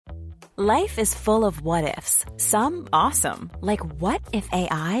Life is full of what-ifs. Some awesome, like what if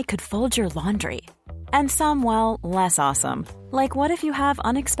AI could fold your laundry? And some, well, less awesome, like what if you have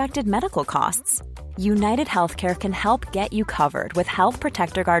unexpected medical costs? United Healthcare can help get you covered with Health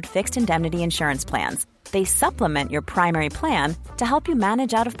Protector Guard fixed indemnity insurance plans. They supplement your primary plan to help you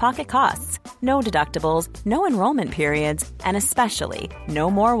manage out-of-pocket costs. No deductibles, no enrollment periods, and especially no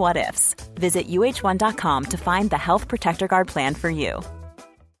more what-ifs. Visit uh1.com to find the Health Protector Guard plan for you.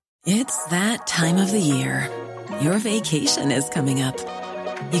 It's that time of the year. Your vacation is coming up.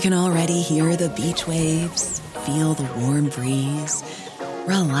 You can already hear the beach waves, feel the warm breeze,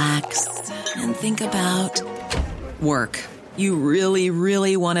 relax, and think about work. You really,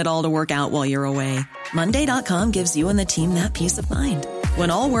 really want it all to work out while you're away. Monday.com gives you and the team that peace of mind.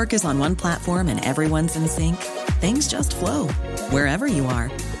 When all work is on one platform and everyone's in sync, things just flow. Wherever you are,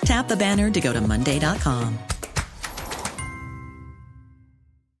 tap the banner to go to Monday.com.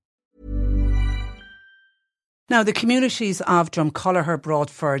 Now, the communities of Drumcolliher,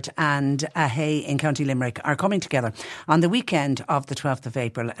 Broadford and Hay in County Limerick are coming together on the weekend of the 12th of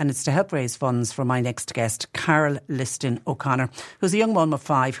April, and it's to help raise funds for my next guest, Carol Liston O'Connor, who's a young mum of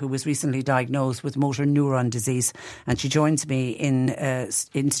 5 who was recently diagnosed with motor neuron disease. And she joins me in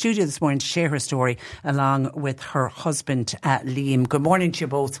studio this morning to share her story along with her husband, Liam. Good morning to you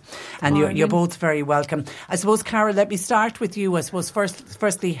both. And you're both very welcome. I suppose, Carol, let me start with you. I suppose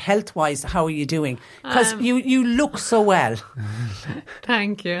firstly, health-wise, how are you doing? Because you look so well.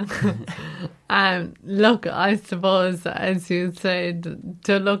 Thank you. Look, I suppose, as you said,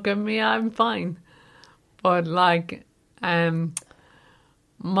 to look at me, I'm fine. But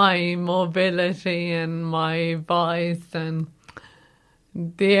my mobility and my voice and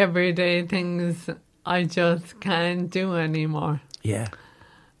the everyday things, I just can't do anymore. Yeah.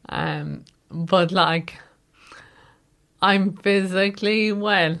 But I'm physically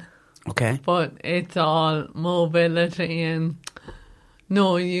well. Okay. But it's all mobility and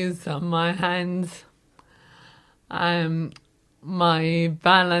no use of my hands. My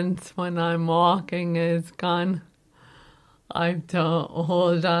balance when I'm walking is gone. I have to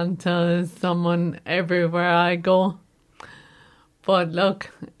hold on to someone everywhere I go. But look,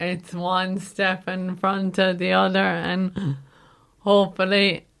 it's one step in front of the other, and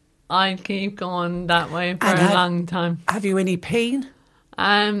hopefully I'll keep going that way for a long time. Have you any pain?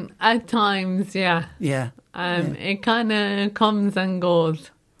 At times, yeah. Yeah. It kind of comes and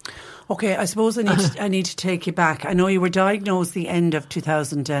goes. Okay, I suppose I need to take you back. I know you were diagnosed the end of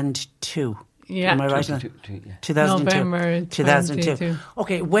 2002. Yeah. Am I right? 2002. November 2002.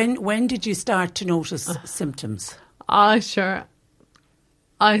 Okay, when did you start to notice symptoms? Sure.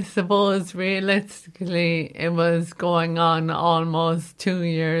 I suppose realistically it was going on almost 2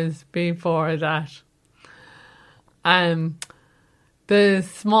 years before that. The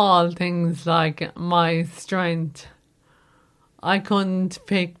small things like my strength. I couldn't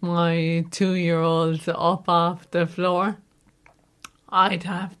pick my 2-year-olds up off the floor. I'd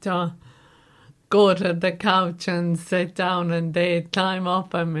have to go to the couch and sit down and they'd climb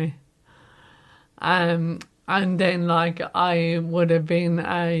up on me. And then I would have been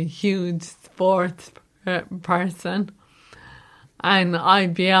a huge sports person. And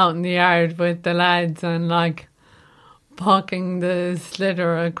I'd be out in the yard with the lads and pucking the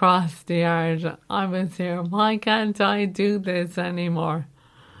sliotar across the yard. I was here, why can't I do this anymore?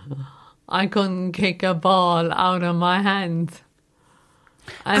 I couldn't kick a ball out of my hands.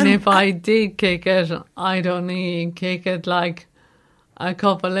 And if I did kick it, I'd only kick it a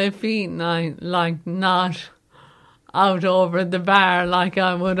couple of feet, not out over the bar like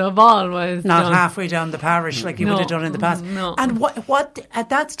I would have always Not done. halfway down the parish like you would have done in the past. No. And what at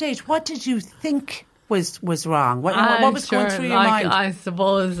that stage, what did you think was wrong? What was going through your mind? I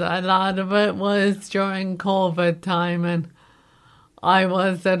suppose a lot of it was during COVID time, and I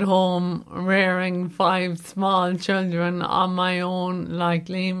was at home rearing 5 small children on my own, like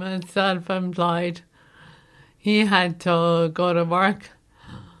Liam was self-employed. He had to go to work.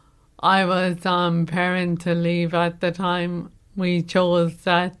 I was on parental leave at the time. We chose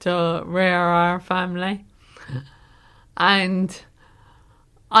that to rear our family. And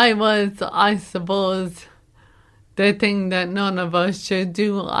I suppose, the thing that none of us should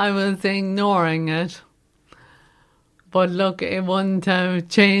do, I was ignoring it. But look, it wouldn't have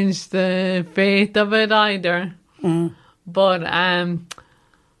changed the fate of it either. Mm. But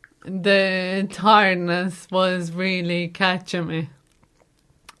the tiredness was really catching me.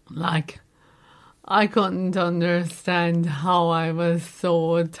 I couldn't understand how I was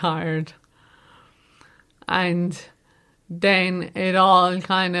so tired. And then it all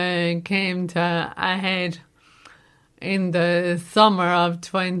kind of came to a head in the summer of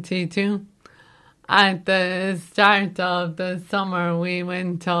 22. At the start of the summer, we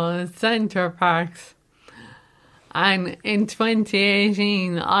went to Centre Parks. And in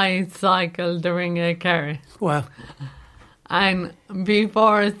 2018, I cycled the Ring of Kerry. Wow. And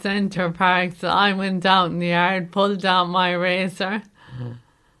before Centre Parks, I went out in the yard, pulled out my racer,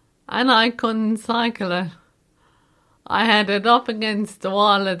 and I couldn't cycle it. I had it up against the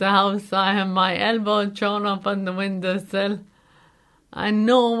wall of the house. I had my elbow thrown up on the windowsill, and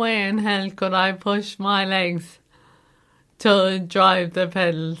no way in hell could I push my legs to drive the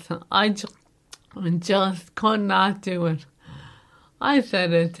pedals. I just could not do it. I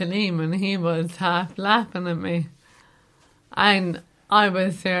said it to Liam, and he was half laughing at me. And I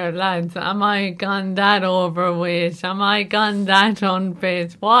was here, lads, am I gone that overweight? Am I gone that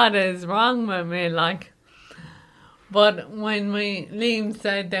unfit? What is wrong with me, like? But when Liam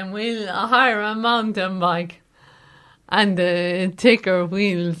said, then we'll hire a mountain bike and the thicker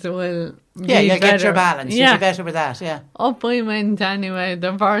wheels will be Yeah, you'll better. get your balance. Yeah. You'll be better with that, yeah. Up we went anyway,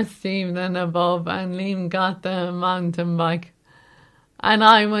 the first evening above, and Liam got the mountain bike. And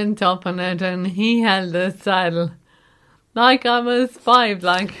I went up on it, and he held the saddle. Like I was 5,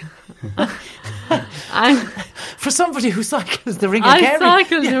 like. And For somebody who cycles the Ring of Kerry. I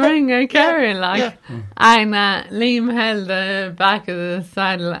cycled the Ring of Kerry, like. Yeah. And Liam held the back of the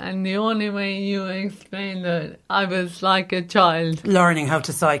saddle, and the only way you explained it, I was like a child. Learning how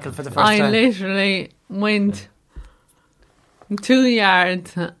to cycle for the first I time. literally went 2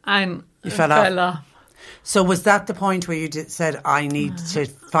 yards and You fell off. So was that the point where you said, I need to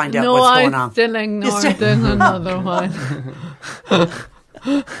find out what's going on? No, I still ignored it another while.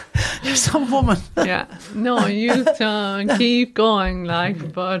 You're some woman. Yeah, no, you to keep going,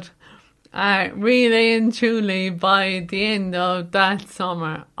 like, but really and truly, by the end of that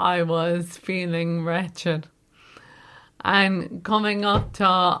summer, I was feeling wretched. And coming up to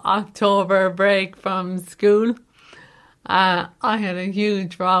October break from school, I had a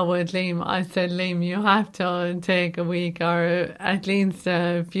huge row with Liam. I said, Liam, you have to take a week or at least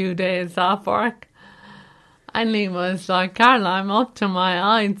a few days off work. And Liam was like, Carla, I'm up to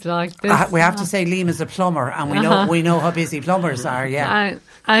my eyes like this. We have to say Liam is a plumber, and we know how busy plumbers are, yeah. And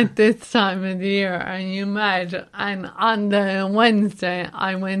at this time of the year, are you mad? And on the Wednesday,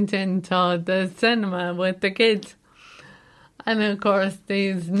 I went into the cinema with the kids. And of course,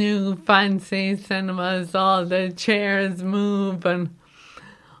 these new fancy cinemas, all the chairs move, and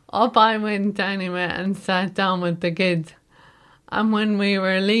up I went anyway and sat down with the kids. And when we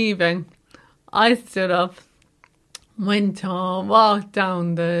were leaving, I stood up, went to walk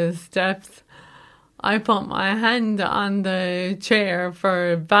down the steps. I put my hand on the chair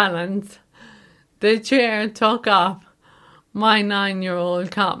for balance. The chair took off. My 9-year-old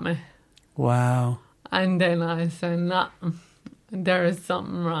caught me. Wow. And then I said, nah, there is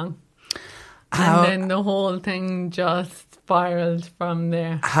something wrong. How- And then the whole thing just spiraled from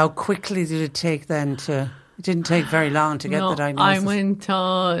there. How quickly did it take then to... It didn't take very long to get the diagnosis. I went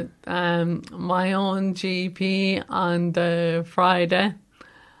to my own GP on the Friday,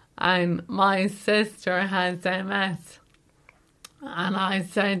 and my sister has MS. And I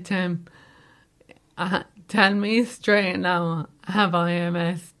said to him, tell me straight now, have I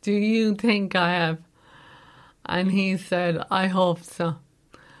MS? Do you think I have? And he said, I hope so.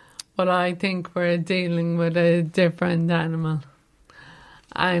 But I think we're dealing with a different animal.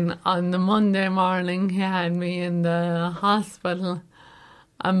 And on the Monday morning, he had me in the hospital.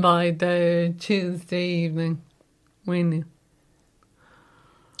 And by the Tuesday evening, we knew.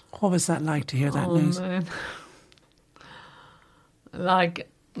 What was that like to hear that news? Man. Like,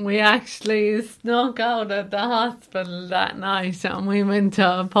 we actually snuck out of the hospital that night, and we went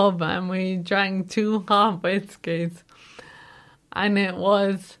to a pub and we drank 2 hot whiskies. And it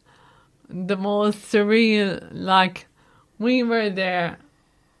was the most surreal, like, we were there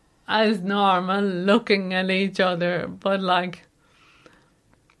as normal, looking at each other, but like,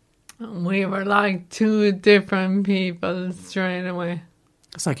 we were like 2 different people straight away.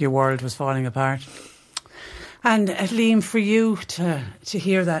 It's like your world was falling apart. And Liam, for you to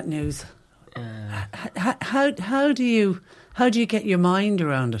hear that news, how do you get your mind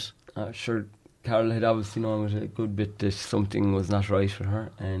around it? Sure, Carol had obviously known with a good bit that something was not right for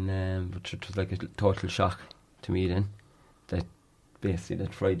her, and but it was like a total shock to me then. That basically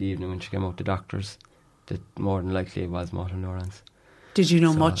that Friday evening when she came out to doctors, that more than likely it was motor neurons. Did you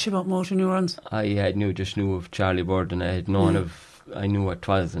know much about motor neurons? I just knew of Charlie Bird, and I had known I knew what it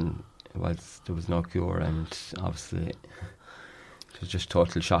was, and there was no cure, and obviously it was just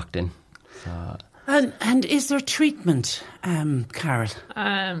total shock then. So, and is there treatment, Carol?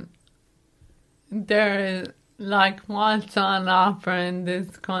 There is, like what's on offer in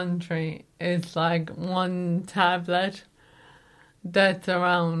this country is like one tablet that's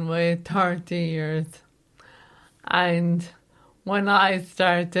around with 30 years. And when I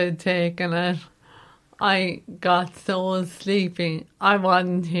started taking it, I got so sleepy. I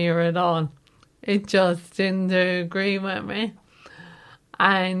wasn't here at all. It just didn't agree with me.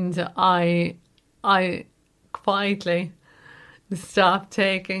 And I quietly stopped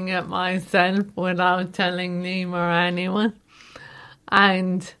taking it myself without telling Liam or anyone.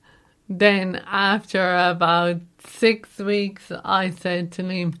 And then after about 6 weeks, I said to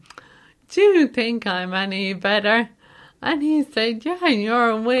Liam, "Do you think I'm any better?" And he said, "Yeah,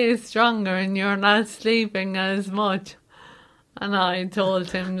 you're way stronger and you're not sleeping as much." And I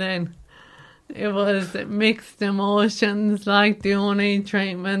told him then it was mixed emotions, like the only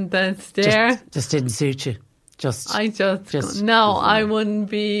treatment that's there. Just didn't suit you. I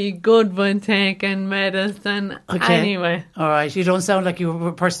wouldn't be good with taking medicine anyway. All right. You don't sound like you were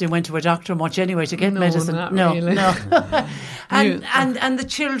a person who went to a doctor much anyway to get medicine. Not really. No. and the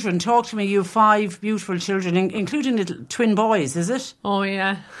children, talk to me. You have 5 beautiful children, including little twin boys, is it? Oh,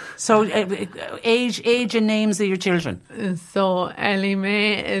 yeah. So age and names of your children. So Ellie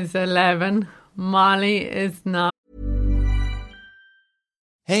Mae is 11. Molly is 9.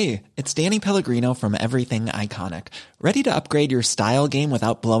 Hey, it's Danny Pellegrino from Everything Iconic. Ready to upgrade your style game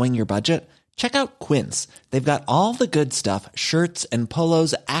without blowing your budget? Check out Quince. They've got all the good stuff, shirts and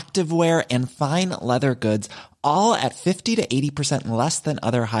polos, activewear, and fine leather goods, all at 50 to 80% less than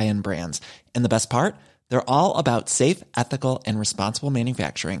other high-end brands. And the best part? They're all about safe, ethical, and responsible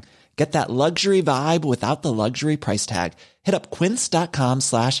manufacturing. Get that luxury vibe without the luxury price tag. Hit up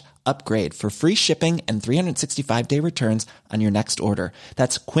quince.com/upgrade for free shipping and 365-day returns on your next order.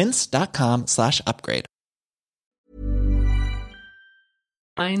 That's quince.com/upgrade.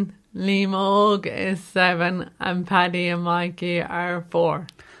 Liam Og is 7 and Paddy and Mikey are 4.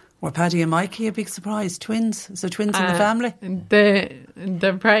 Were Paddy and Mikey a big surprise? Twins? So twins in the family?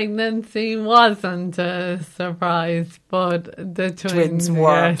 The pregnancy wasn't a surprise, but the twins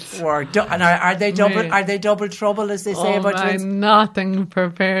were. Yes. And are they double? Are they double trouble, as they say about twins? Nothing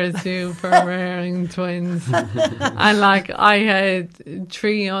prepares you for rearing twins. And like I had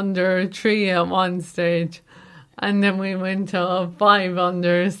 3 under 3 at one stage, and then we went to 5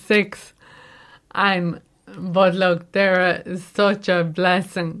 under 6, But look, they're such a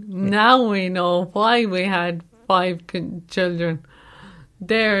blessing. Now we know why we had 5 children.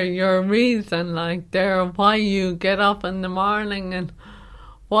 They're your reason, like they're why you get up in the morning and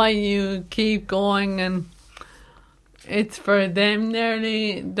why you keep going, and it's for them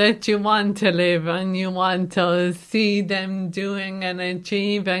nearly that you want to live and you want to see them doing and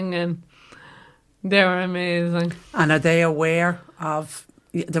achieving, and they're amazing. And are they aware of...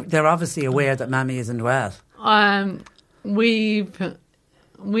 They're obviously aware that Mammy isn't well. We've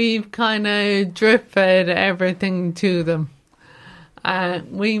kind of drip fed everything to them.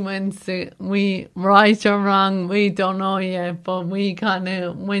 We right or wrong, we don't know yet, but we kind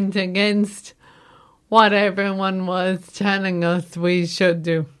of went against what everyone was telling us we should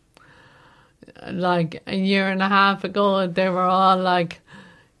do. Like a year and a half ago, they were all like,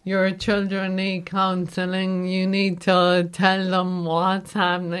 "Your children need counselling, you need to tell them what's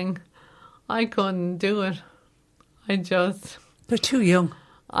happening." I couldn't do it. They're too young.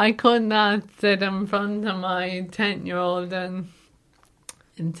 I could not sit in front of my 10-year-old and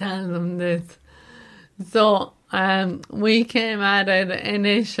tell them this. So we came at it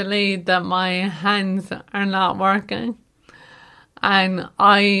initially that my hands are not working. And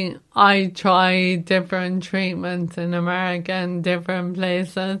I tried different treatments in America and different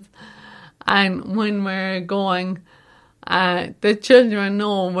places. And when we're going, the children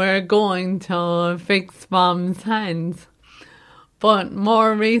know we're going to fix Mom's hands. But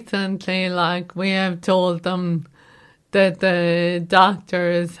more recently, like, we have told them that the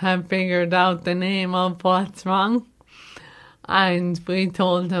doctors have figured out the name of what's wrong. And we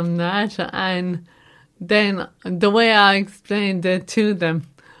told them that. And then the way I explained it to them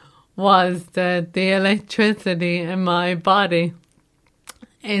was that the electricity in my body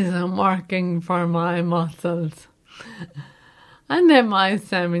isn't working for my muscles. And then my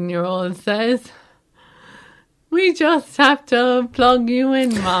 7-year-old says, "We just have to plug you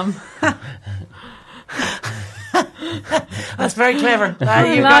in, Mum." That's very clever.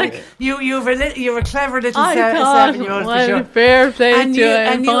 You're a clever little 7-year-old for sure. Fair play to you.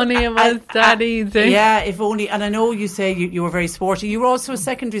 If only it was that easy. Yeah, if only. And I know you say you were very sporty. You were also a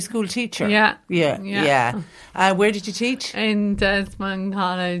secondary school teacher. Yeah. Where did you teach? In Desmond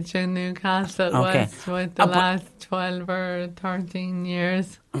College in Newcastle West with the last 12 or 13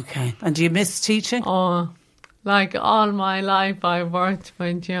 years. Okay. And do you miss teaching? Oh, Like, all my life I've worked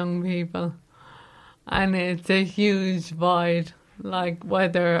with young people, and it's a huge void, like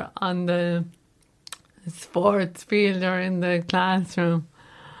whether on the sports field or in the classroom.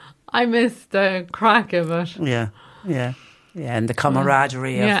 I miss the crack of it. Yeah, and the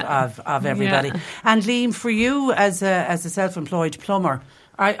camaraderie of everybody. Yeah. And Liam, for you as a self-employed plumber,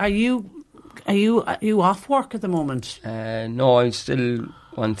 are you off work at the moment? No, I'm still.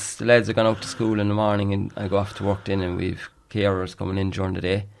 Once the lads are gone out to school in the morning, and I go off to work then, and we've carers coming in during the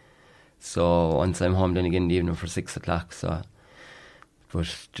day. So once I'm home then again in the evening for 6 o'clock. So,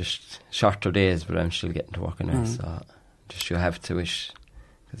 but just shorter days, but I'm still getting to work now. So just you have to wish,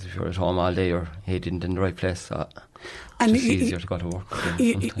 because if you're at home all day, you're heading in the right place. So And it's easier to go to work.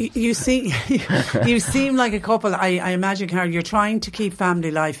 You seem like a couple. I imagine, Carol, you're trying to keep family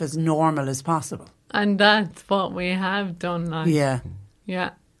life as normal as possible. And that's what we have done. Like.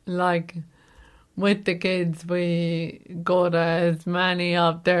 Yeah, like with the kids, we go to as many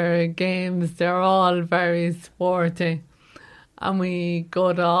of their games. They're all very sporty, and we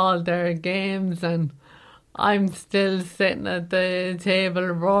go to all their games, and I'm still sitting at the table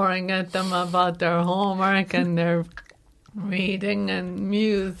roaring at them about their homework and their reading and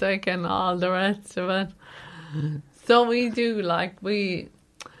music and all the rest of it. So we do, like, we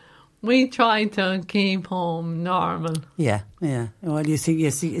try to keep home normal. Yeah. Well, you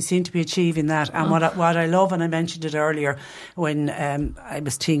seem to be achieving that. And what I love, and I mentioned it earlier when I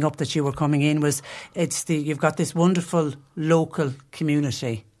was teeing up that you were coming in, was you've got this wonderful local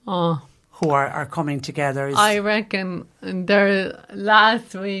community who are coming together. I reckon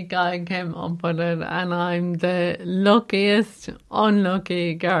last week I came up with it, and I'm the luckiest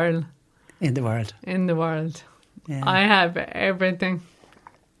unlucky girl in the world. Yeah. I have everything.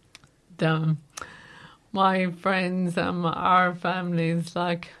 My friends and our families,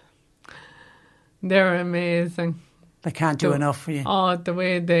 like, they're amazing. They can't do enough for you. Oh, the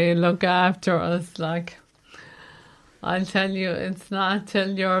way they look after us, like, I'll tell you, it's not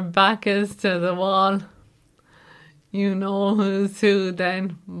till your back is to the wall. You know who's who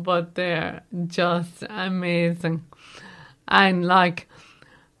then, but they're just amazing. And, like,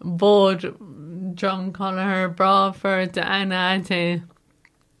 both Drumcollar, Bradford and Auntie,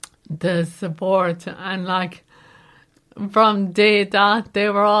 the support, and like from day dot they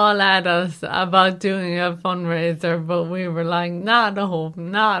were all at us about doing a fundraiser, but we were like, not a hope,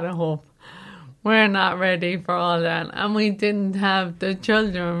 we're not ready for all that, and we didn't have the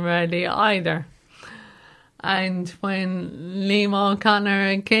children ready either. And when Liam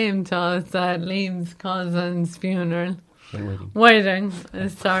O'Connor came to us at Liam's cousin's funeral, wedding,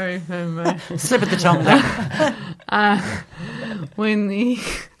 sorry for my slip of the tongue there.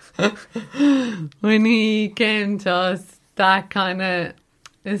 When he came to us, that kind of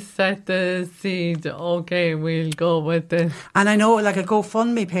set the seed. Okay, we'll go with this. And I know, like, a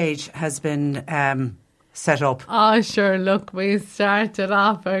GoFundMe page has been set up. Oh, sure. Look, we started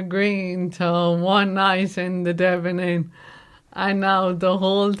off agreeing to one night in the Devon Inn, and now the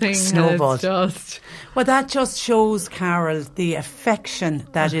whole thing snowballed. has just... Well, that just shows, Carol, the affection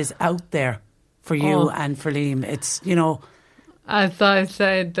that is out there for you and for Liam. It's, you know... As I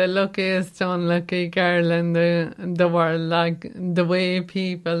said, the luckiest unlucky girl in the world, like, the way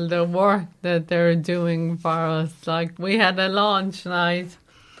people, the work that they're doing for us. Like, we had a launch night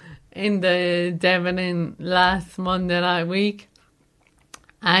in the Devon Inn last Monday night week,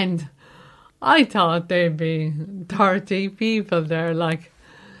 and I thought there'd be 30 people there, like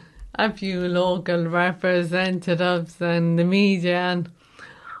a few local representatives and the media, and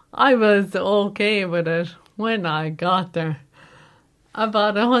I was okay with it when I got there.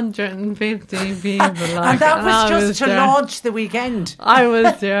 About 150 people. Like, and that was just to launch the weekend. I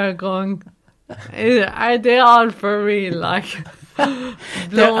was there going, are they all for real? Like, blown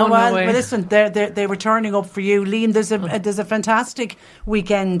away. Well, listen, they were turning up for you. Liam, there's a fantastic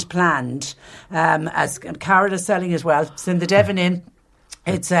weekend planned, as Carol is selling as well. It's in the Devon Inn.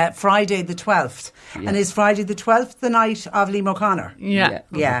 It's Friday the 12th. Yeah. And is Friday the 12th the night of Liam O'Connor? Yeah.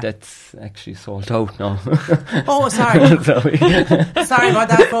 That's actually sold out now. Oh, sorry. Sorry about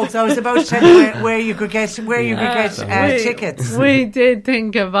that, folks. I was about to tell you where you could get tickets. We did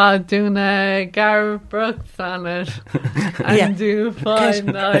think about doing a Gareth Brooks on it and do 5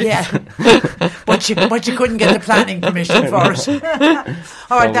 nights. Yeah. But you couldn't get the planning permission for it.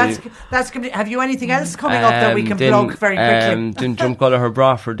 All right, that's going to... Have you anything else coming up that we can plug very quickly? Didn't Drumcollar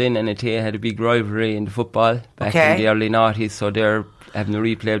Bradford in, and it had a big rivalry in the football back in the early 90s, so they're having a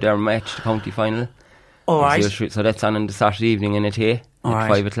replay of their match, the county final. All right. So that's on the Saturday evening in it at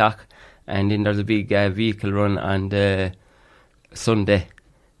 5 o'clock, and then there's a big vehicle run on the Sunday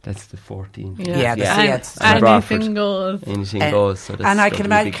That's the 14th. Yeah, anything goes. Anything goes. So that's, and I can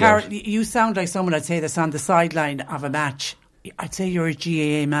imagine, Carol, out. you sound like someone I'd say that's on the sideline of a match. I'd say you're a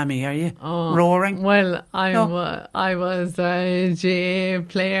GAA mammy, are you? Roaring? Well, I was a GAA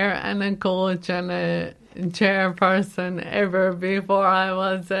player and a coach and a chairperson ever before I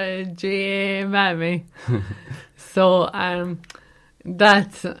was a GAA mammy. So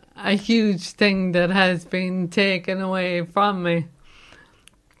that's a huge thing that has been taken away from me.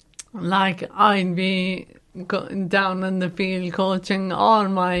 Like, I'd be going down on the field coaching all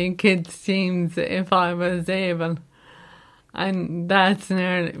my kids' teams if I was able. And that's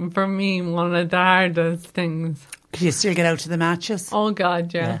for me one of the hardest things. Can you still get out to the matches? Oh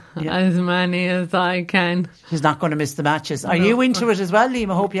God, yeah. As many as I can. She's not going to miss the matches. Are you into it as well,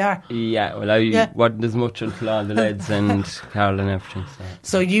 Liam? I hope you are. Yeah, well, I wasn't as much until all the lads and Carol and everything.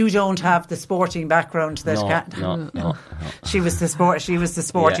 So you don't have the sporting background that No. She was the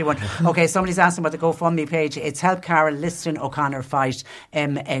sporty one. Okay, somebody's asking about the GoFundMe page. It's Help Carol Liston O'Connor Fight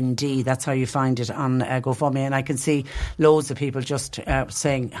MND. That's how you find it on GoFundMe. And I can see loads of people just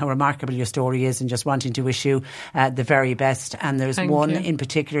saying how remarkable your story is and just wanting to wish you the very best. And there's one in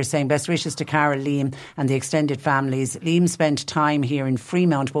particular saying best wishes to Carol, Liam and the extended families. Liam spent time here in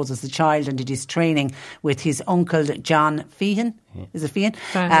Fremont both as a child and did his training with his uncle John Feehan. Is it Fian?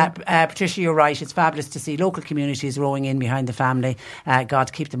 Patricia, you're right. It's fabulous to see local communities rowing in behind the family.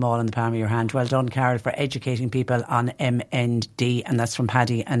 God, keep them all in the palm of your hand. Well done, Carol, for educating people on MND. And that's from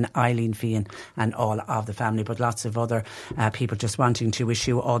Paddy and Eileen Fian and all of the family. But lots of other people just wanting to wish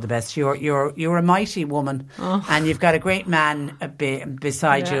you all the best. You're a mighty woman, and you've got a great man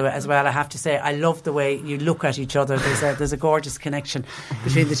beside you as well. I have to say, I love the way you look at each other. There's a gorgeous connection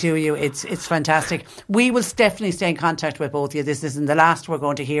between the two of you. It's fantastic. We will definitely stay in contact with both of you. This isn't the last we're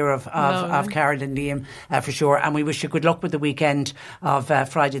going to hear of Carol and Liam for sure, and we wish you good luck with the weekend of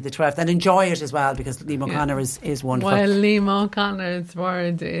Friday the 12th, and enjoy it as well, because Liam O'Connor is wonderful. Well, Liam O'Connor's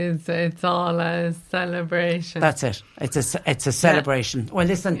word is it's all a celebration. That's it. It's a celebration. Well,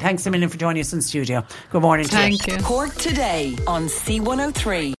 listen, thanks a million for joining us in studio. Good morning to you. Thank you. Cork Today on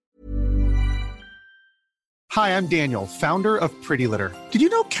C103. Hi, I'm Daniel, founder of Pretty Litter. Did you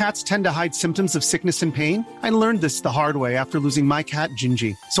know cats tend to hide symptoms of sickness and pain? I learned this the hard way after losing my cat,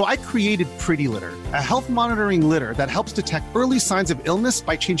 Gingy. So I created Pretty Litter, a health monitoring litter that helps detect early signs of illness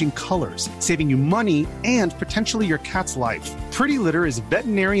by changing colors, saving you money and potentially your cat's life. Pretty Litter is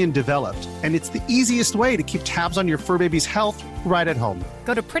veterinarian developed, and it's the easiest way to keep tabs on your fur baby's health right at home.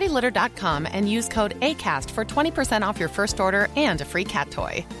 Go to prettylitter.com and use code ACAST for 20% off your first order and a free cat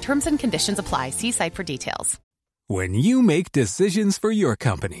toy. Terms and conditions apply. See site for details. When you make decisions for your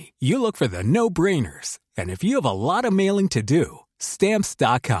company, you look for the no-brainers. And if you have a lot of mailing to do,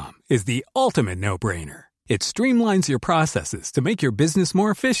 Stamps.com is the ultimate no-brainer. It streamlines your processes to make your business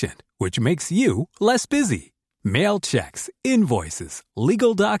more efficient, which makes you less busy. Mail checks, invoices,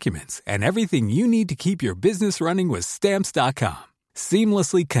 legal documents, and everything you need to keep your business running with Stamps.com.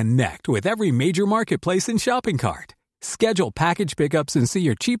 Seamlessly connect with every major marketplace and shopping cart. Schedule package pickups and see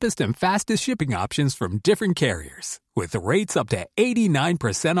your cheapest and fastest shipping options from different carriers, with rates up to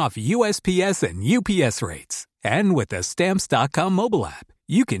 89% off USPS and UPS rates. And with the Stamps.com mobile app,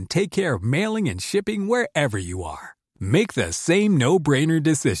 you can take care of mailing and shipping wherever you are. Make the same no-brainer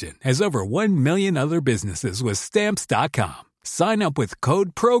decision as over 1 million other businesses with Stamps.com. Sign up with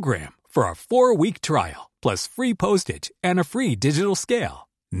code PROGRAM for a 4-week trial, plus free postage and a free digital scale.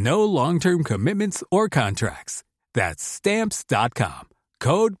 No long-term commitments or contracts. That's Stamps.com.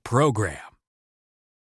 Code PROGRAM.